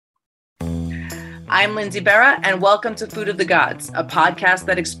I'm Lindsay Berra, and welcome to Food of the Gods, a podcast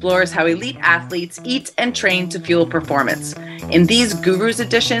that explores how elite athletes eat and train to fuel performance. In these Gurus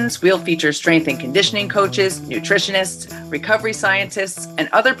editions, we'll feature strength and conditioning coaches, nutritionists, recovery scientists, and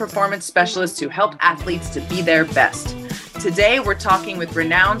other performance specialists who help athletes to be their best. Today, we're talking with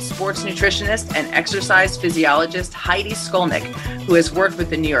renowned sports nutritionist and exercise physiologist Heidi Skolnik, who has worked with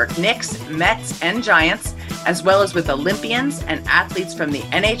the New York Knicks, Mets, and Giants, as well as with Olympians and athletes from the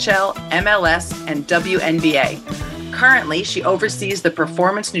NHL, MLS, and WNBA. Currently, she oversees the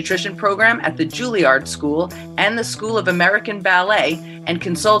performance nutrition program at the Juilliard School and the School of American Ballet, and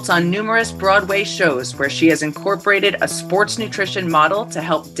consults on numerous Broadway shows where she has incorporated a sports nutrition model to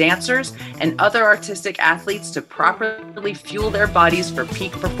help dancers and other artistic athletes to properly fuel their bodies for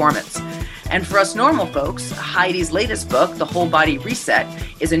peak performance. And for us normal folks, Heidi's latest book, The Whole Body Reset,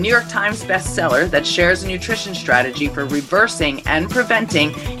 is a New York Times bestseller that shares a nutrition strategy for reversing and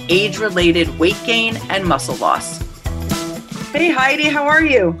preventing age-related weight gain and muscle loss. Hey, Heidi, how are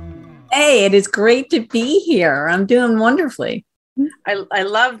you? Hey, it is great to be here. I'm doing wonderfully. I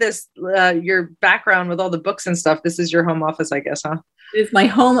love this, your background with all the books and stuff. This is your home office, I guess, huh? It's my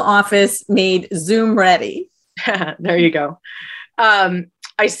home office made Zoom ready. There you go.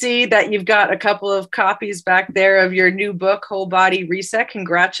 I see that you've got a couple of copies back there of your new book, Whole Body Reset.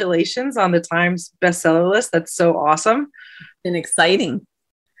 Congratulations on the Times bestseller list. That's so awesome. It's been exciting.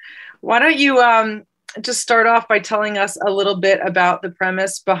 Why don't you just start off by telling us a little bit about the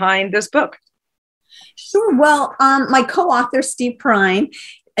premise behind this book? Sure. Well, my co-author, Steve Perrine,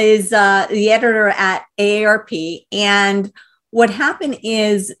 is the editor at AARP. And what happened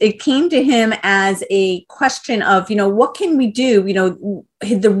is it came to him as a question of, what can we do?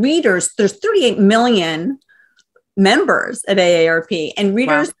 The readers, there's 38 million members at AARP, and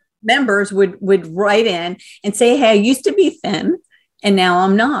readers, wow, members would write in and say, hey, I used to be thin and now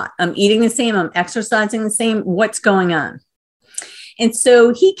I'm not. I'm eating the same. I'm exercising the same. What's going on? And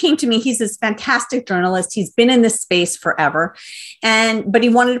so he came to me. He's this fantastic journalist. He's been in this space forever. But he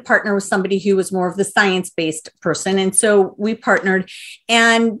wanted to partner with somebody who was more of the science-based person. And so we partnered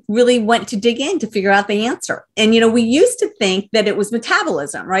and really went to dig in to figure out the answer. And, we used to think that it was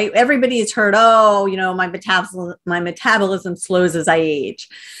metabolism, right? Everybody has heard, my metabolism slows as I age.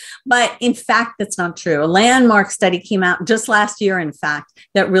 But in fact, that's not true. A landmark study came out just last year, in fact,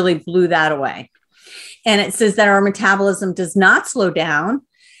 that really blew that away. And it says that our metabolism does not slow down,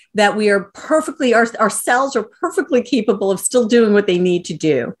 that we are our cells are perfectly capable of still doing what they need to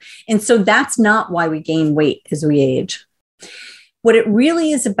do. And so that's not why we gain weight as we age. What it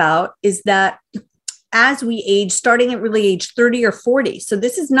really is about is that as we age, starting at really age 30 or 40. So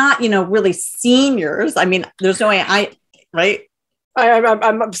this is not, really seniors. I mean, there's no way right?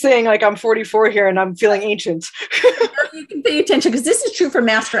 I'm saying like I'm 44 here and I'm feeling ancient. You can pay attention because this is true for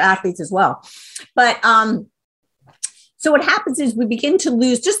master athletes as well. But so what happens is we begin to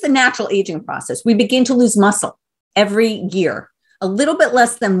lose just the natural aging process. We begin to lose muscle every year, a little bit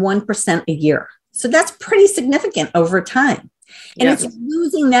less than 1% a year. So that's pretty significant over time. And It's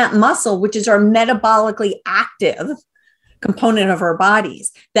losing that muscle, which is our metabolically active component of our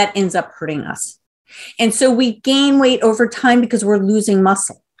bodies, that ends up hurting us. And so we gain weight over time because we're losing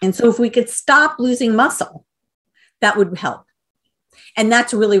muscle. And so if we could stop losing muscle, that would help. And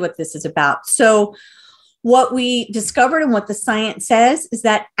that's really what this is about. So what we discovered and what the science says is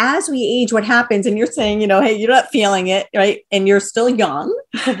that as we age, what happens, and you're saying, hey, you're not feeling it, right? And you're still young.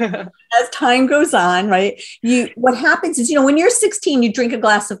 As time goes on, right? What happens is, when you're 16, you drink a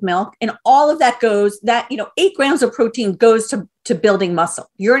glass of milk and all of that goes, 8 grams of protein goes to building muscle.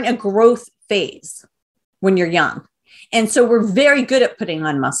 You're in a growth phase when you're young. And so we're very good at putting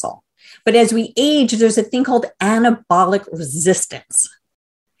on muscle. But as we age, there's a thing called anabolic resistance.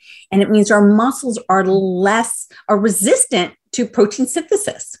 And it means our muscles are resistant to protein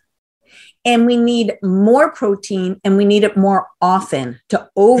synthesis. And we need more protein and we need it more often to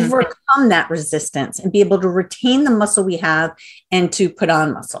overcome that resistance and be able to retain the muscle we have and to put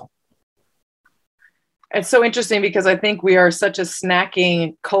on muscle. It's so interesting because I think we are such a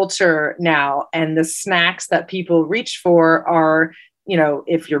snacking culture now, and the snacks that people reach for are,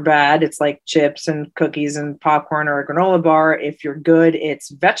 if you're bad, it's like chips and cookies and popcorn or a granola bar. If you're good, it's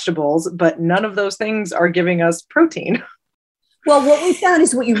vegetables, but none of those things are giving us protein. Well, what we found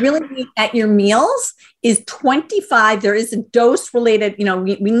is what you really need at your meals is 25. There is a dose related,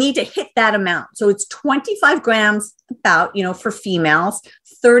 we need to hit that amount. So it's 25 grams about, for females,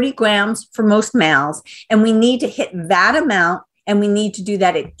 30 grams for most males. And we need to hit that amount And we need to do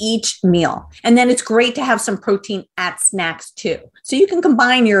that at each meal. And then it's great to have some protein at snacks too. So you can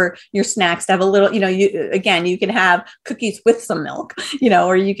combine your snacks to have a little, you can have cookies with some milk,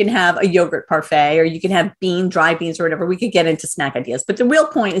 or you can have a yogurt parfait, or you can have dry beans or whatever. We could get into snack ideas. But the real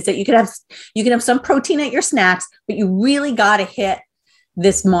point is that you can have some protein at your snacks, but you really got to hit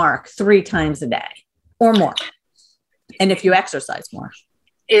this mark 3 times a day or more. And if you exercise more.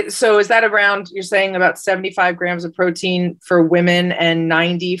 So is that around, you're saying about 75 grams of protein for women and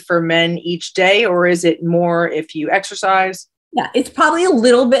 90 for men each day? Or is it more if you exercise? Yeah, it's probably a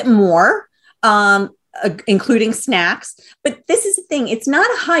little bit more, including snacks. But this is the thing. It's not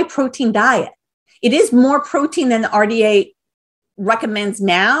a high protein diet. It is more protein than the RDA recommends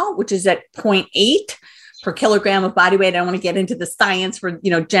now, which is at 0.8 per kilogram of body weight. I don't want to get into the science for,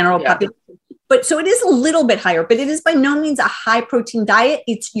 general population. But so it is a little bit higher, but it is by no means a high protein diet.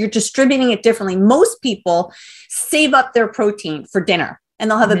 You're distributing it differently. Most people save up their protein for dinner, and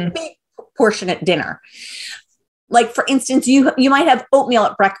they'll have a big portion at dinner. Like, for instance, you might have oatmeal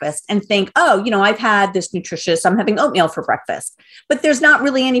at breakfast and think, oh, I've had this Nutritionist, I'm having oatmeal for breakfast, but there's not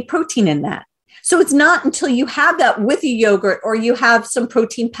really any protein in that. So it's not until you have that with a yogurt, or you have some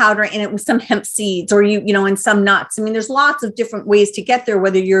protein powder in it with some hemp seeds, or and some nuts. I mean, there's lots of different ways to get there,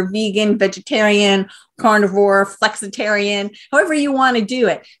 whether you're vegan, vegetarian, carnivore, flexitarian, however you want to do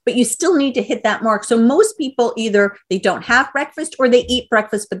it, but you still need to hit that mark. So most people, either they don't have breakfast or they eat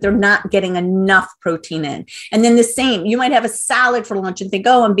breakfast, but they're not getting enough protein in. And then the same, you might have a salad for lunch and think,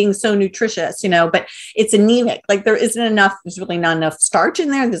 oh, I'm being so nutritious, but it's anemic. Like there's really not enough starch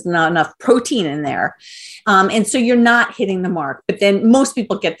in there. There's not enough protein in there. And so you're not hitting the mark, but then most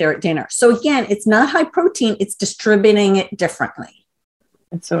people get there at dinner. So again, it's not high protein, it's distributing it differently.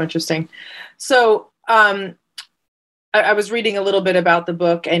 It's so interesting. So, I was reading a little bit about the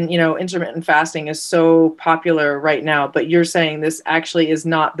book, and, intermittent fasting is so popular right now, but you're saying this actually is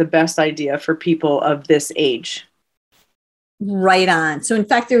not the best idea for people of this age. Right on. So in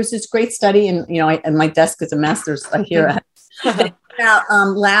fact, there was this great study, and, and my desk is a mess. I hear it.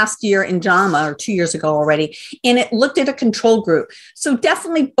 Last year in JAMA, or 2 years ago already, and it looked at a control group. So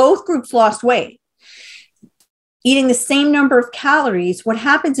definitely both groups lost weight. Eating the same number of calories, what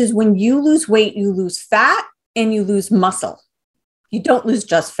happens is when you lose weight, you lose fat and you lose muscle. You don't lose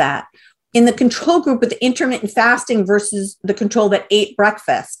just fat. In the control group with the intermittent fasting versus the control that ate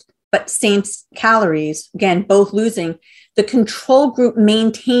breakfast, but same calories, again, both losing, the control group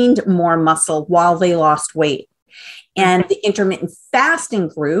maintained more muscle while they lost weight. And the intermittent fasting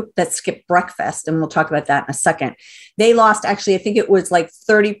group that skipped breakfast, and we'll talk about that in a second, they lost, actually, I think it was like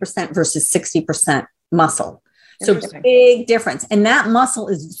 30% versus 60% muscle. So big difference. And that muscle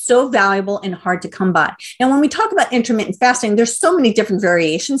is so valuable and hard to come by. Now, when we talk about intermittent fasting, there's so many different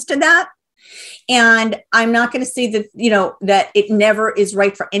variations to that. And I'm not going to say that, that it never is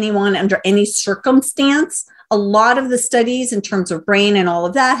right for anyone under any circumstance. A lot of the studies in terms of brain and all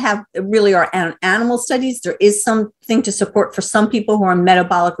of that really are animal studies. There is something to support for some people who are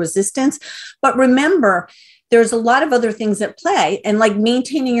metabolic resistance. But remember, there's a lot of other things at play, and like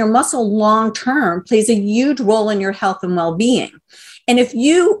maintaining your muscle long-term plays a huge role in your health and well-being. And if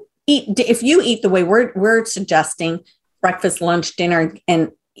you eat the way we're suggesting, breakfast, lunch, dinner,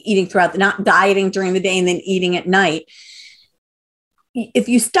 and eating throughout not dieting during the day and then eating at night, if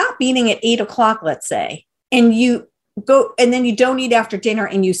you stop eating at 8:00, let's say, and you go, and then you don't eat after dinner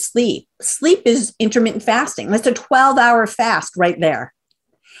and you sleep is intermittent fasting. That's a 12-hour fast right there.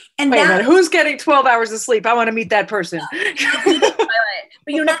 And wait a minute, who's getting 12 hours of sleep? I want to meet that person.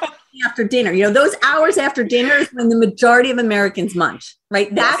 But you're not eating after dinner. Those hours after dinner is when the majority of Americans munch,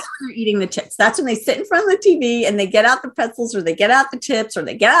 right? That's when they're eating the chips. That's when they sit in front of the TV and they get out the pretzels, or they get out the chips, or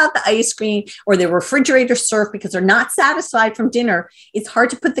they get out the ice cream, or they refrigerator surf because they're not satisfied from dinner. It's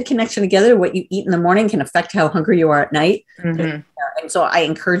hard to put the connection together. What you eat in the morning can affect how hungry you are at night. Mm-hmm. And so I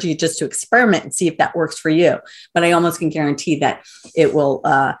encourage you just to experiment and see if that works for you. But I almost can guarantee that it will,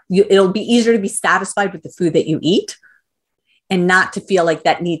 it'll be easier to be satisfied with the food that you eat, and not to feel like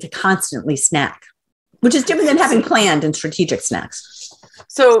that need to constantly snack, which is different than having planned and strategic snacks.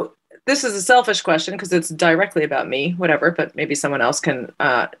 So this is a selfish question because it's directly about me, whatever, but maybe someone else can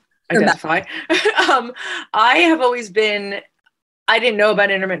identify. I didn't know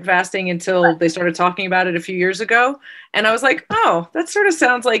about intermittent fasting until they started talking about it a few years ago. And I was like, oh, that sort of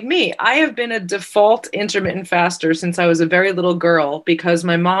sounds like me. I have been a default intermittent faster since I was a very little girl, because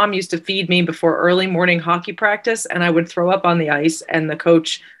my mom used to feed me before early morning hockey practice, and I would throw up on the ice, and the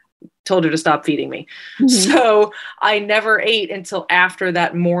coach told her to stop feeding me. Mm-hmm. So I never ate until after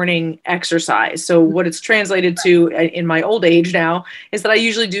that morning exercise. So what it's translated to in my old age now is that I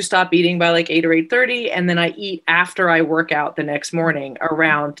usually do stop eating by like 8 or 8:30. And then I eat after I work out the next morning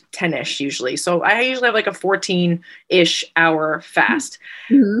around 10ish usually. So I usually have like a 14-ish hour fast.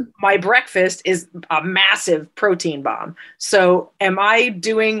 Mm-hmm. My breakfast is a massive protein bomb. So am I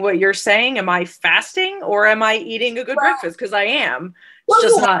doing what you're saying? Am I fasting or am I eating a good breakfast? Because I am. It's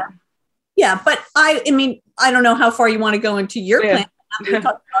just not. Yeah, but I mean, I don't know how far you want to go into your plan.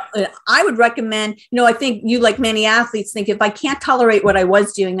 I would recommend, I think you, like many athletes, think if I can't tolerate what I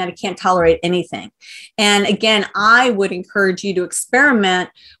was doing, then I can't tolerate anything. And again, I would encourage you to experiment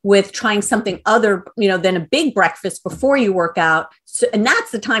with trying something other, than a big breakfast before you work out. So, and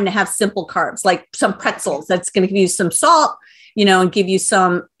that's the time to have simple carbs, like some pretzels. That's going to give you some salt, and give you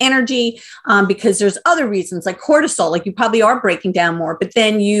some energy, because there's other reasons like cortisol, like you probably are breaking down more, but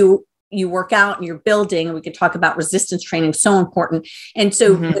then you work out and you're building, and we could talk about resistance training, so important. And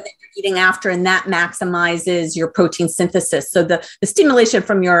so Mm-hmm. Then you're eating after, and that maximizes your protein synthesis. So the stimulation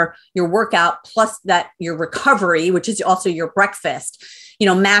from your workout plus that your recovery, which is also your breakfast,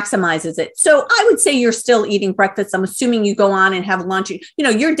 maximizes it. So I would say you're still eating breakfast. I'm assuming you go on and have lunch.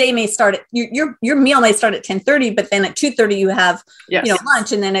 Your day may start at your meal may start at 10:30, but then at 2:30 you have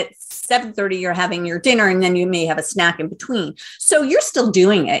lunch, and then at 7:30 you're having your dinner, and then you may have a snack in between. So you're still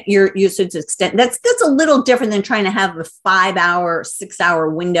doing it. Your usage extent that's a little different than trying to have a 5-hour, 6-hour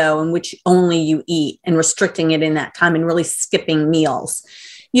window in which only you eat and restricting it in that time and really skipping meals.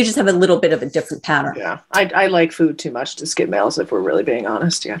 You just have a little bit of a different pattern. Yeah. I like food too much to skip meals, if we're really being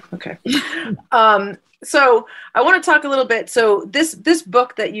honest. Yeah. Okay. So I want to talk a little bit. So this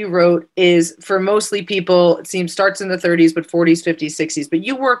book that you wrote is for mostly people, it seems, starts in the 30s, but 40s, 50s, 60s, but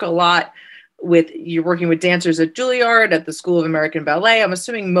you work a lot you're working with dancers at Juilliard, at the School of American Ballet. I'm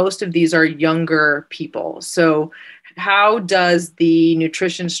assuming most of these are younger people. So how does the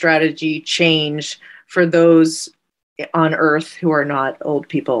nutrition strategy change for those on earth who are not old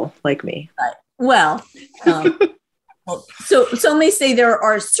people like me? Well, so let me say there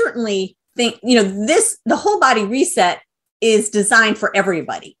are certainly things, the whole body reset is designed for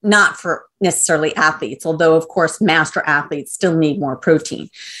everybody, not for necessarily athletes, although of course master athletes still need more protein.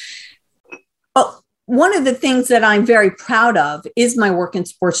 But one of the things that I'm very proud of is my work in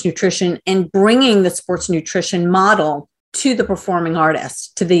sports nutrition and bringing the sports nutrition model to the performing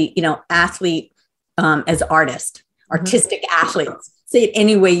artist, to the, athlete as artist. Artistic athletes, say it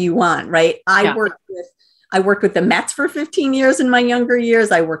any way you want, right? I worked with the Mets for 15 years in my younger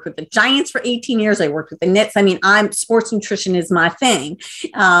years. I worked with the Giants for 18 years. I worked with the Knicks. I mean, sports nutrition is my thing,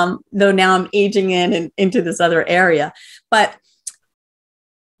 though now I'm aging into this other area. But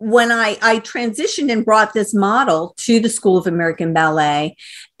when I transitioned and brought this model to the School of American Ballet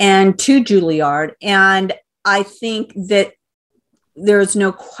and to Juilliard, and I think that there's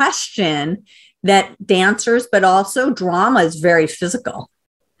no question that dancers, but also drama is very physical.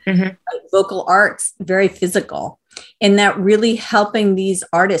 Mm-hmm. Right? Vocal arts, very physical. And that really helping these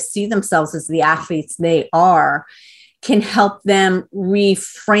artists see themselves as the athletes they are can help them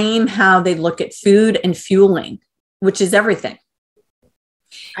reframe how they look at food and fueling, which is everything.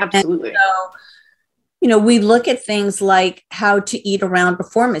 Absolutely. And so, we look at things like how to eat around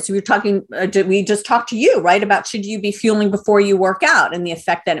performance. We just talked to you, right, about should you be fueling before you work out and the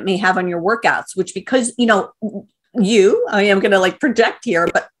effect that it may have on your workouts, which because, I am going to project here,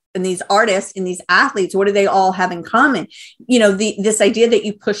 but in these artists, in these athletes, what do they all have in common? This idea that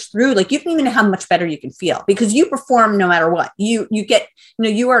you push through, you don't even know how much better you can feel because you perform no matter what. You get,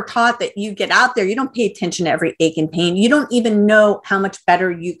 you are taught that you get out there, you don't pay attention to every ache and pain. You don't even know how much better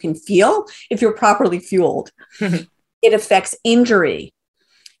you can feel if you're properly fueled. It affects injury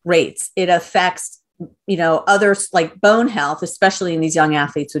rates. It affects, others like bone health, especially in these young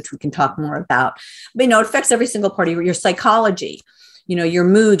athletes, which we can talk more about. But, it affects every single part of your psychology, your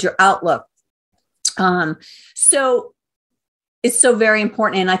mood, your outlook. So it's so very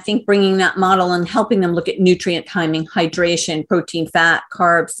important. And I think bringing that model and helping them look at nutrient timing, hydration, protein, fat,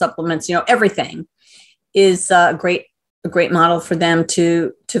 carbs, supplements, everything is a great model for them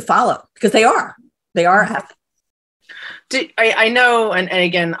to follow because they are athletes. I know, and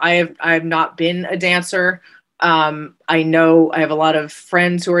again, I have not been a dancer. I know I have a lot of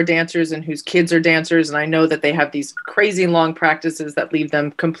friends who are dancers and whose kids are dancers, and I know that they have these crazy long practices that leave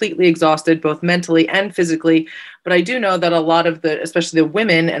them completely exhausted, both mentally and physically. But I do know that a lot of especially the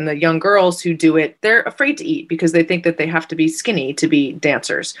women and the young girls who do it, they're afraid to eat because they think that they have to be skinny to be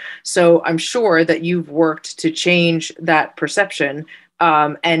dancers. So I'm sure that you've worked to change that perception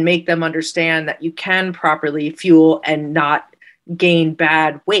and make them understand that you can properly fuel and not gain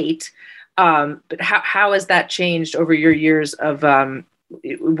bad weight. But how has that changed over your years of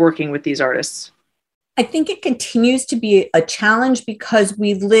working with these artists? I think it continues to be a challenge because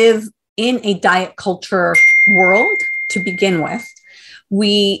we live in a diet culture world to begin with.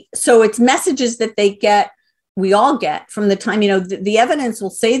 So it's messages that we all get from the time, the evidence will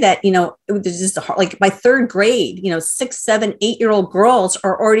say that, this is like by third grade, 6, 7, 8-year-old girls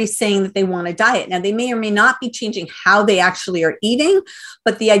are already saying that they want to diet. Now they may or may not be changing how they actually are eating,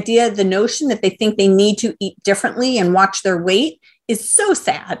 but the notion that they think they need to eat differently and watch their weight is so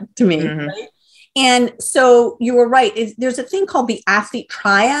sad to me. Mm-hmm. Right? And so you were right. There's a thing called the athlete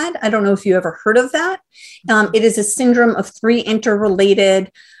triad. I don't know if you ever heard of that. It is a syndrome of 3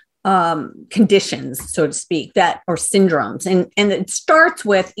 interrelated conditions, so to speak, or syndromes. And it starts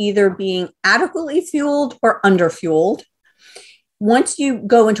with either being adequately fueled or underfueled. Once you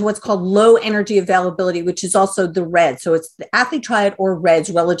go into what's called low energy availability, which is also the RED. So it's the athlete triad or REDS,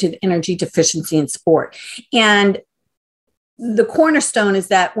 relative energy deficiency in sport. And the cornerstone is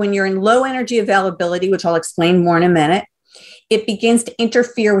that when you're in low energy availability, which I'll explain more in a minute, it begins to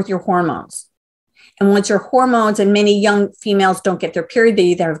interfere with your hormones. And once your hormones, and many young females don't get their period, they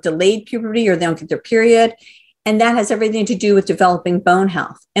either have delayed puberty or they don't get their period. And that has everything to do with developing bone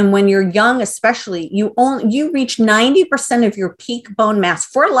health. And when you're young, especially, you reach 90% of your peak bone mass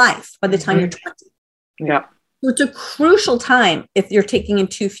for life by the time you're 20. Yeah. So it's a crucial time if you're taking in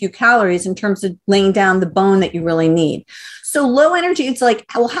too few calories in terms of laying down the bone that you really need. So low energy, it's like,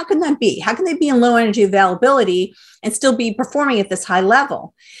 well, how can that be? How can they be in low energy availability and still be performing at this high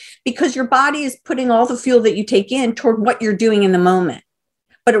level? Because your body is putting all the fuel that you take in toward what you're doing in the moment,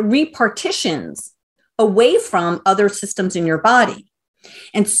 but it repartitions away from other systems in your body.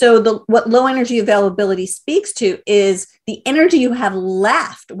 And so what low energy availability speaks to is the energy you have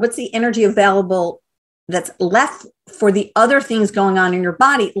left. What's the energy available that's left for the other things going on in your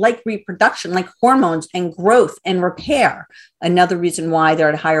body, like reproduction, like hormones and growth and repair? Another reason why they're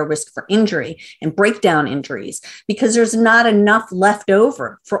at higher risk for injury and breakdown injuries, because there's not enough left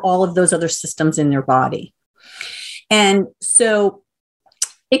over for all of those other systems in their body. And so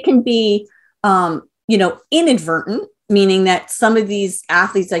it can be, inadvertent, meaning that some of these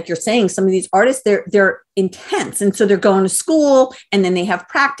athletes, like you're saying, some of these artists, they're intense. And so they're going to school and then they have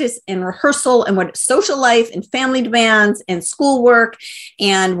practice and rehearsal and social life and family demands and schoolwork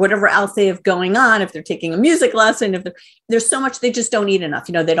and whatever else they have going on. If they're taking a music lesson, there's so much, they just don't eat enough.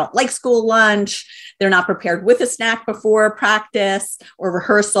 They don't like school lunch. They're not prepared with a snack before practice or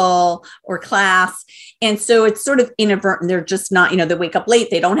rehearsal or class. And so it's sort of inadvertent. They're just not, they wake up late,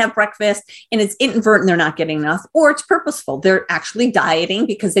 they don't have breakfast, and it's inadvertent. They're not getting enough, or it's purposeful. They're actually dieting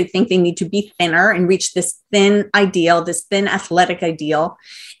because they think they need to be thinner and reach this thin ideal, this thin athletic ideal.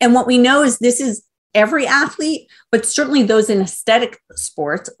 And what we know is this is every athlete, but certainly those in aesthetic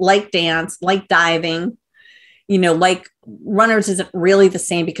sports like dance, like diving, like runners isn't really the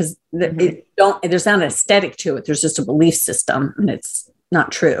same because there's not an aesthetic to it. There's just a belief system, and it's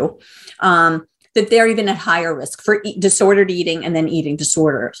not true. That they're even at higher risk for disordered eating and then eating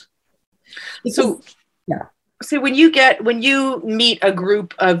disorders. So when you meet a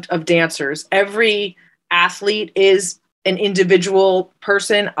group of dancers, every athlete is an individual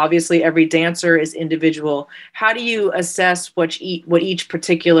person. Obviously, every dancer is individual. How do you assess what each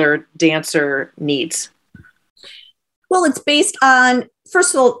particular dancer needs? Well, it's based on,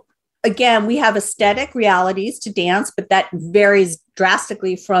 first of all, again, we have aesthetic realities to dance, but that varies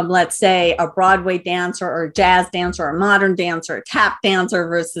drastically from, let's say, a Broadway dancer or a jazz dancer or a modern dancer, a tap dancer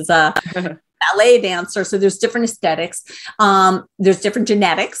versus a ballet dancer. So there's different aesthetics. There's different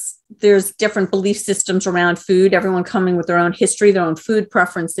genetics. There's different belief systems around food, everyone coming with their own history, their own food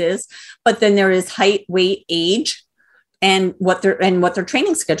preferences. But then there is height, weight, age, and what their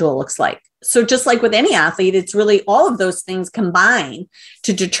training schedule looks like. So just like with any athlete, it's really all of those things combine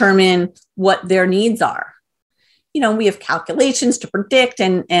to determine what their needs are. We have calculations to predict,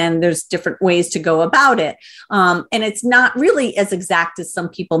 and there's different ways to go about it. And it's not really as exact as some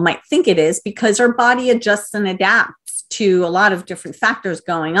people might think it is, because our body adjusts and adapts to a lot of different factors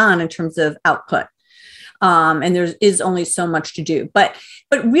going on in terms of output. And there is only so much to do. But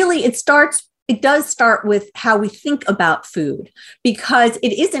really it does start with how we think about food, because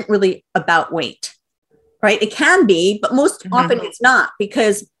it isn't really about weight, right? It can be, but most often it's not,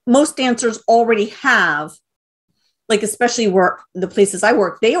 because most dancers already have, like, especially where the places I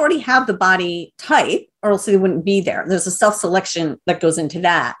work, they already have the body type, or else they wouldn't be there. There's a self-selection that goes into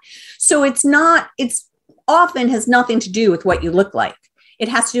that. So it's often has nothing to do with what you look like. It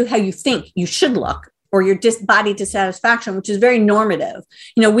has to do with how you think you should look or your body dissatisfaction, which is very normative.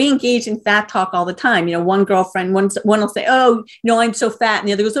 We engage in fat talk all the time. One girlfriend, one will say, oh, I'm so fat. And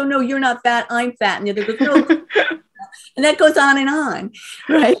the other goes, oh, no, you're not fat. I'm fat. And the other goes, no. And that goes on,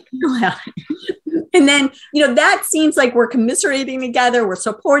 right? And then, that seems like we're commiserating together, we're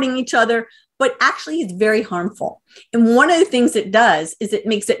supporting each other, but actually it's very harmful. And one of the things it does is it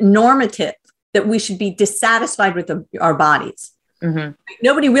makes it normative that we should be dissatisfied with our bodies. Mm-hmm.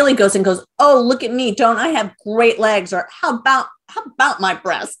 Nobody really goes, oh, look at me. Don't I have great legs? Or how about my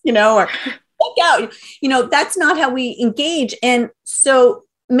breasts, or look out, that's not how we engage. And so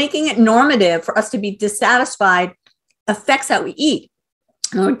making it normative for us to be dissatisfied affects how we eat.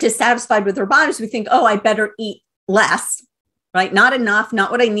 When we're dissatisfied with our bodies, we think, oh, I better eat less, right? Not enough,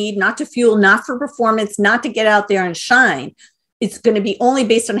 not what I need, not to fuel, not for performance, not to get out there and shine. It's going to be only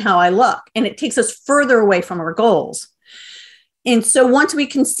based on how I look. And it takes us further away from our goals. And so once we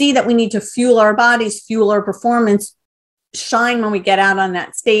can see that we need to fuel our bodies, fuel our performance, shine when we get out on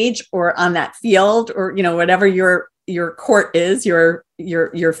that stage or on that field, or, whatever your court is, your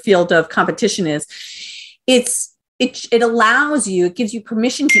field of competition is, it allows you, it gives you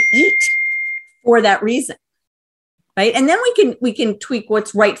permission to eat for that reason. Right. And then we can tweak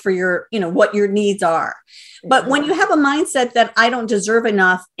what's right for your, what your needs are. But when you have a mindset that I don't deserve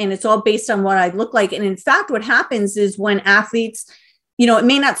enough and it's all based on what I look like. And in fact, what happens is when athletes, it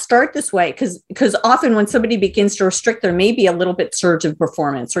may not start this way because often when somebody begins to restrict, there may be a little bit surge of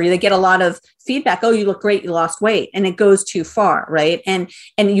performance, or they get a lot of feedback. Oh, you look great. You lost weight. And it goes too far. Right. And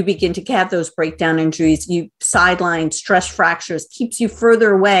you begin to have those breakdown injuries, you sideline stress fractures, keeps you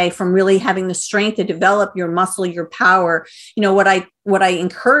further away from really having the strength to develop your muscle, your power. What I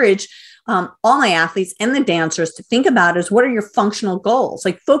encourage all my athletes and the dancers to think about is, what are your functional goals?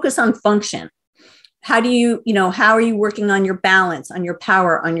 Like, focus on function. How are you working on your balance, on your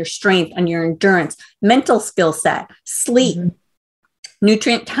power, on your strength, on your endurance, mental skill set, sleep,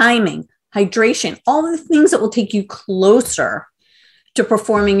 nutrient timing, hydration, all the things that will take you closer to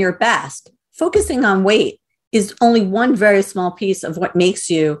performing your best. Focusing on weight is only one very small piece of what makes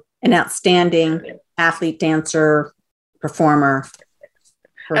you an outstanding athlete, dancer, performer,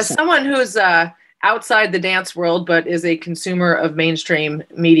 person. As someone who's outside the dance world, but is a consumer of mainstream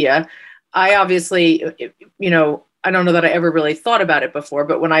media, I obviously, I don't know that I ever really thought about it before,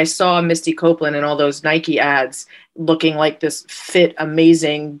 but when I saw Misty Copeland and all those Nike ads looking like this fit,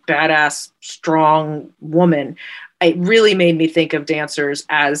 amazing, badass, strong woman, it really made me think of dancers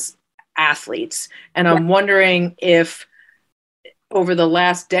as athletes. And I'm wondering if over the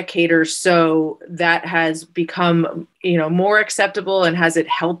last decade or so that has become, more acceptable, and has it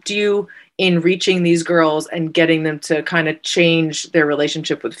helped you in reaching these girls and getting them to kind of change their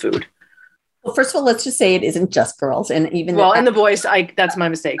relationship with food? Well, first of all, let's just say it isn't just girls. And even and the boys, that's my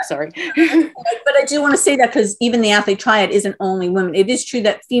mistake. Sorry. But I do want to say that because even the athlete triad isn't only women. It is true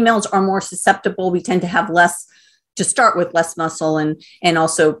that females are more susceptible. We tend to have less muscle, and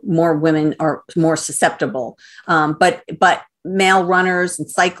also more women are more susceptible. But male runners and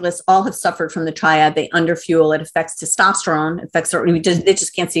cyclists all have suffered from the triad. They underfuel. It affects testosterone. They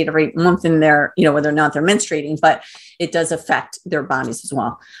just can't see it every month in their, whether or not they're menstruating, but it does affect their bodies as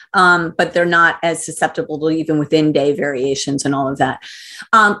well. But they're not as susceptible to even within day variations and all of that.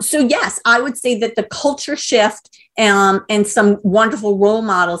 So yes, I would say that the culture shift and some wonderful role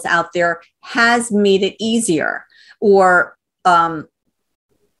models out there has made it easier, or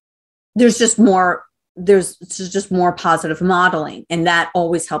there's just more positive modeling, and that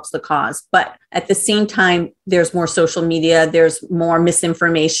always helps the cause. But at the same time, there's more social media, there's more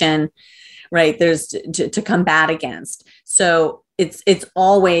misinformation, right? There's to combat against. So it's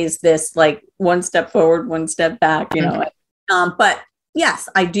always this like one step forward, one step back, but yes,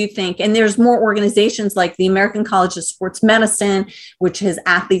 I do think, and there's more organizations like the American College of Sports Medicine, which has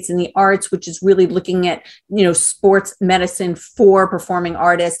athletes in the arts, which is really looking at, sports medicine for performing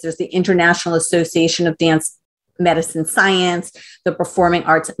artists. There's the International Association of Dance Medicine Science, the Performing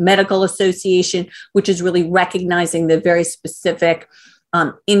Arts Medical Association, which is really recognizing the very specific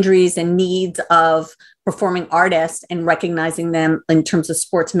injuries and needs of performing artists and recognizing them in terms of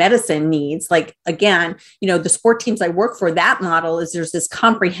sports medicine needs. Like, again, the sport teams I work for, that model is there's this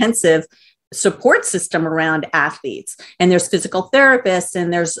comprehensive support system around athletes, and there's physical therapists,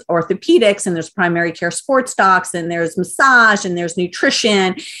 and there's orthopedics, and there's primary care sports docs, and there's massage, and there's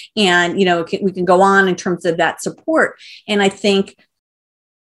nutrition, and, we can go on in terms of that support. And I think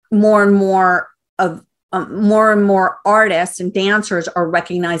more and more artists and dancers are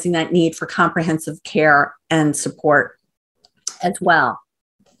recognizing that need for comprehensive care and support as well.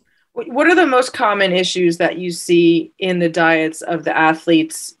 What are the most common issues that you see in the diets of the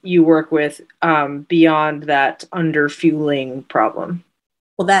athletes you work with beyond that underfueling problem?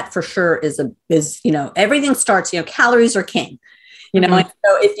 Well, that for sure is everything starts, calories are king. And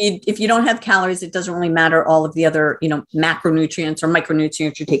so if you don't have calories, it doesn't really matter all of the other, macronutrients or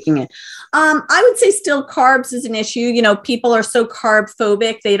micronutrients you're taking in. I would say still carbs is an issue. People are so carb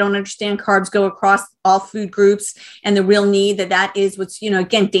phobic. They don't understand carbs go across all food groups and the real need that is what's,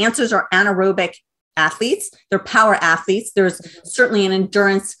 again, dancers are anaerobic athletes. They're power athletes. There's certainly an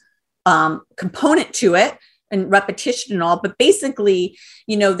endurance component to it and repetition and all, but basically,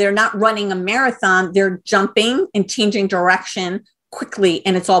 they're not running a marathon. They're jumping and changing direction quickly,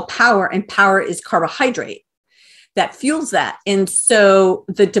 and it's all power, and power is carbohydrate that fuels that. And so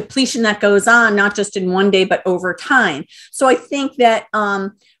the depletion that goes on, not just in one day, but over time. So I think that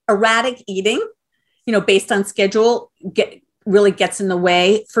erratic eating, based on schedule, really gets in the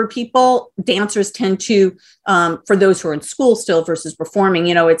way for people. Dancers tend to, for those who are in school still versus performing,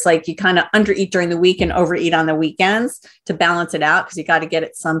 it's like you kind of undereat during the week and overeat on the weekends to balance it out because you got to get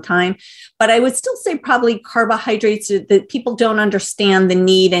it sometime. But I would still say probably carbohydrates that people don't understand the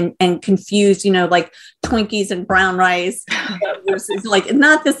need and confuse, like Twinkies and brown rice versus like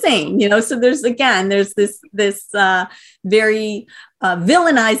not the same, So there's this very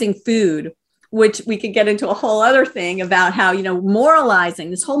villainizing food, which we could get into a whole other thing about how,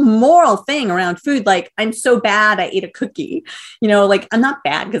 moralizing this whole moral thing around food. Like, I'm so bad, I ate a cookie, like I'm not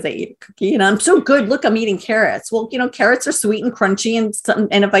bad because I ate a cookie, I'm so good. Look, I'm eating carrots. Well, carrots are sweet and crunchy and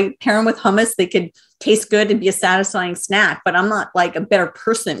if I pair them with hummus, they could taste good and be a satisfying snack, but I'm not like a better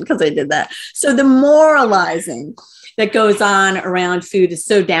person because I did that. So the moralizing that goes on around food is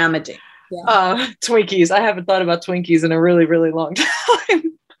so damaging. Yeah. Twinkies. I haven't thought about Twinkies in a really, really long time.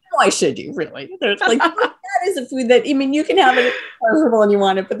 Why should you really? There's that is a food that, you can have it pleasurable and you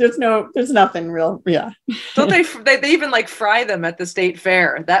want it, but there's nothing real. Yeah. Don't they even like fry them at the state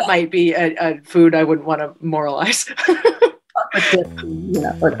fair? That might be a food I wouldn't want to moralize.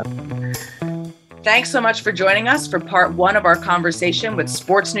 Whatever. Thanks so much for joining us for part 1 of our conversation with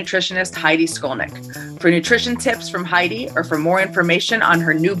sports nutritionist Heidi Skolnik. For nutrition tips from Heidi or for more information on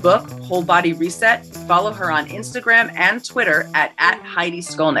her new book, Whole Body Reset, follow her on Instagram and Twitter at Heidi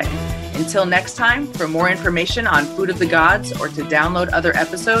Skolnik. Until next time, for more information on Food of the Gods or to download other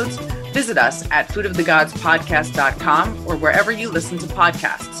episodes, visit us at foodofthegodspodcast.com or wherever you listen to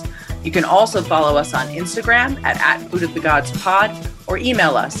podcasts. You can also follow us on Instagram at foodofthegodspod or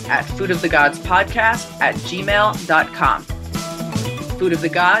email us at foodofthegodspodcast@gmail.com. Food of the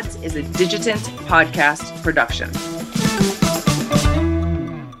Gods is a Digitant podcast production.